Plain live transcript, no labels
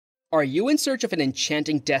Are you in search of an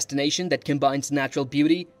enchanting destination that combines natural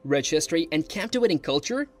beauty, rich history, and captivating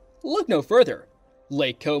culture? Look no further.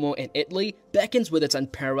 Lake Como in Italy beckons with its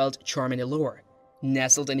unparalleled charm and allure.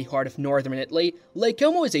 Nestled in the heart of northern Italy, Lake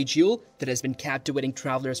Como is a jewel that has been captivating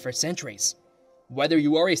travelers for centuries. Whether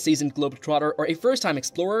you are a seasoned globetrotter or a first-time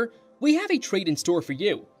explorer, we have a treat in store for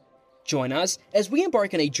you. Join us as we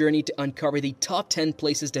embark on a journey to uncover the top 10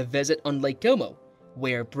 places to visit on Lake Como,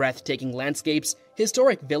 where breathtaking landscapes,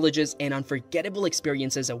 historic villages, and unforgettable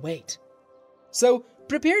experiences await. So,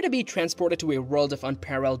 prepare to be transported to a world of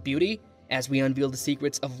unparalleled beauty as we unveil the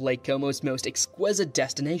secrets of Lake Como's most exquisite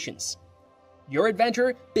destinations. Your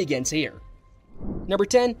adventure begins here. Number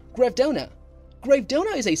 10. Gravedona.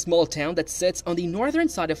 Gravedona is a small town that sits on the northern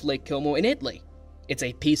side of Lake Como in Italy. It's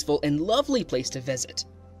a peaceful and lovely place to visit.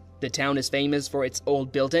 The town is famous for its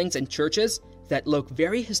old buildings and churches that look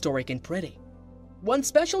very historic and pretty. One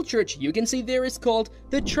special church you can see there is called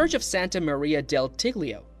the Church of Santa Maria del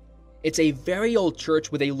Tiglio. It's a very old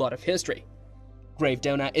church with a lot of history.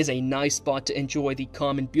 Gravedona is a nice spot to enjoy the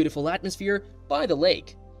calm and beautiful atmosphere by the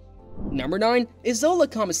lake. Number 9. Isola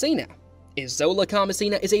Comacina. Isola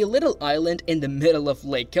Comacina is a little island in the middle of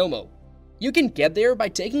Lake Como. You can get there by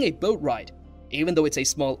taking a boat ride. Even though it's a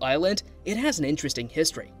small island, it has an interesting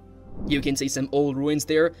history. You can see some old ruins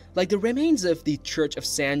there, like the remains of the Church of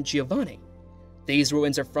San Giovanni. These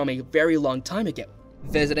ruins are from a very long time ago.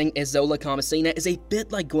 Visiting Isola Comacina is a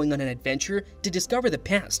bit like going on an adventure to discover the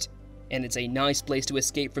past, and it's a nice place to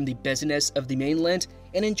escape from the busyness of the mainland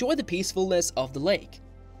and enjoy the peacefulness of the lake.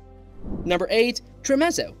 Number 8.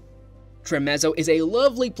 Tremezzo. Tremezzo is a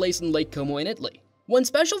lovely place in Lake Como in Italy. One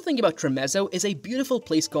special thing about Tremezzo is a beautiful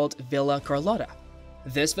place called Villa Carlotta.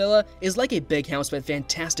 This villa is like a big house with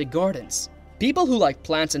fantastic gardens. People who like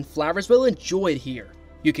plants and flowers will enjoy it here.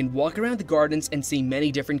 You can walk around the gardens and see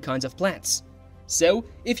many different kinds of plants. So,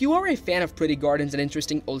 if you are a fan of pretty gardens and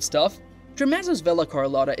interesting old stuff, Tremezzo's Villa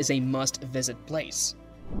Carlotta is a must-visit place.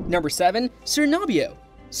 Number 7. Cernobbio.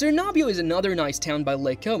 Cernobbio is another nice town by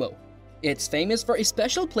Lake Como. It's famous for a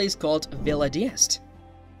special place called Villa d'Este.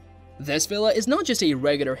 This villa is not just a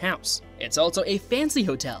regular house, it's also a fancy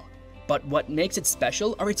hotel. But what makes it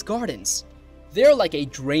special are its gardens. They're like a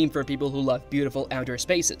dream for people who love beautiful outdoor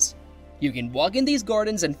spaces. You can walk in these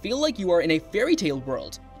gardens and feel like you are in a fairy tale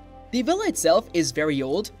world. The villa itself is very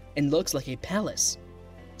old and looks like a palace.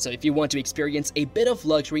 So if you want to experience a bit of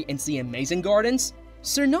luxury and see amazing gardens,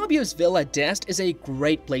 Cernobbio's Villa d'Este is a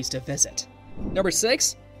great place to visit. Number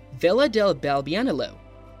 6. Villa del Balbianello.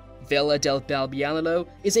 Villa del Balbianello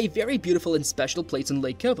is a very beautiful and special place in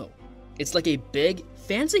Lake Como. It's like a big,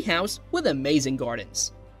 fancy house with amazing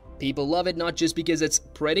gardens. People love it not just because it's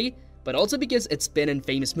pretty, but also because it's been in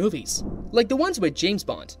famous movies, like the ones with James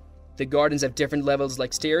Bond. The gardens have different levels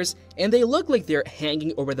like stairs, and they look like they're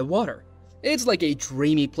hanging over the water. It's like a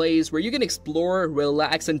dreamy place where you can explore,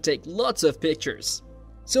 relax, and take lots of pictures.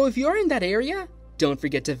 So if you're in that area, don't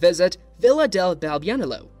forget to visit Villa del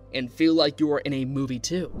Balbianello and feel like you're in a movie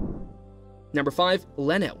too. Number 5.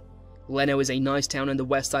 Lenno. Lenno is a nice town on the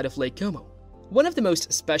west side of Lake Como. One of the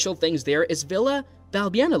most special things there is Villa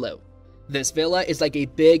Balbianello. This villa is like a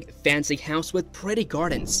big, fancy house with pretty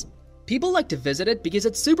gardens. People like to visit it because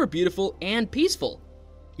it's super beautiful and peaceful.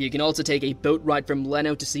 You can also take a boat ride from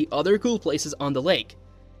Lenno to see other cool places on the lake.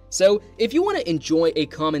 So, if you want to enjoy a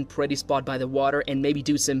calm and pretty spot by the water and maybe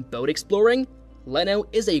do some boat exploring, Lenno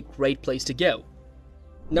is a great place to go.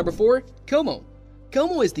 Number 4. Como.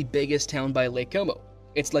 Como is the biggest town by Lake Como.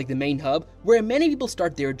 It's like the main hub where many people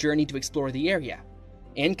start their journey to explore the area.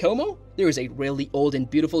 In Como, there is a really old and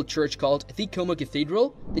beautiful church called the Como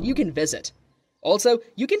Cathedral that you can visit. Also,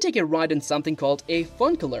 you can take a ride on something called a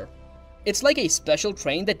funicular. It's like a special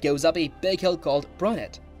train that goes up a big hill called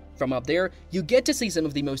Brunet. From up there, you get to see some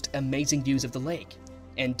of the most amazing views of the lake.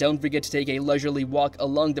 And don't forget to take a leisurely walk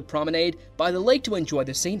along the promenade by the lake to enjoy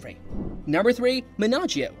the scenery. Number 3.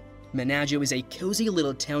 Menaggio. Menaggio is a cozy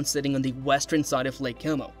little town sitting on the western side of Lake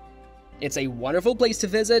Como. It's a wonderful place to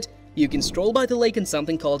visit. You can stroll by the lake on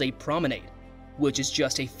something called a promenade, which is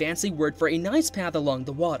just a fancy word for a nice path along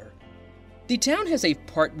the water. The town has a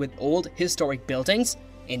part with old, historic buildings,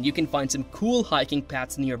 and you can find some cool hiking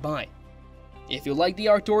paths nearby. If you like the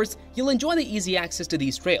outdoors, you'll enjoy the easy access to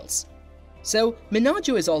these trails. So,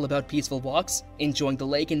 Menaggio is all about peaceful walks, enjoying the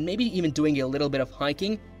lake, and maybe even doing a little bit of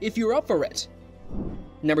hiking if you're up for it.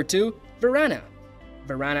 Number 2. Varenna.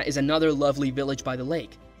 Varenna is another lovely village by the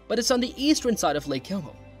lake, but it's on the eastern side of Lake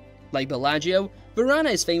Como. Like Bellagio,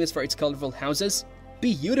 Varenna is famous for its colorful houses,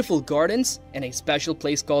 beautiful gardens, and a special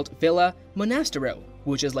place called Villa Monastero,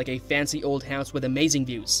 which is like a fancy old house with amazing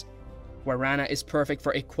views. Varenna is perfect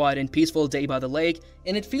for a quiet and peaceful day by the lake,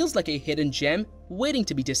 and it feels like a hidden gem waiting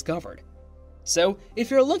to be discovered. So,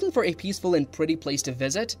 if you're looking for a peaceful and pretty place to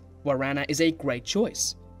visit, Varenna is a great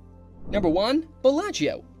choice. Number 1.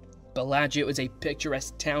 Bellagio. Bellagio is a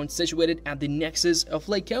picturesque town situated at the nexus of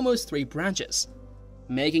Lake Como's 3 branches,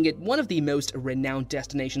 making it one of the most renowned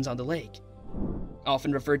destinations on the lake.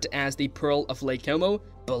 Often referred to as the Pearl of Lake Como,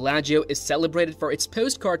 Bellagio is celebrated for its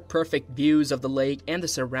postcard-perfect views of the lake and the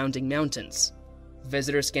surrounding mountains.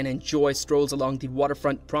 Visitors can enjoy strolls along the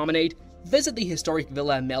waterfront promenade, visit the historic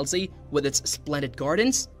Villa Melzi with its splendid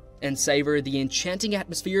gardens, and savor the enchanting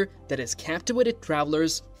atmosphere that has captivated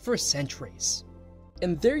travelers for centuries.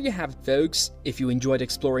 And there you have it, folks. If you enjoyed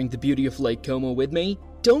exploring the beauty of Lake Como with me,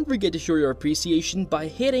 don't forget to show your appreciation by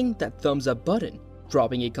hitting that thumbs up button,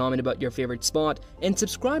 dropping a comment about your favorite spot, and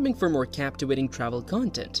subscribing for more captivating travel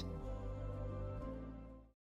content.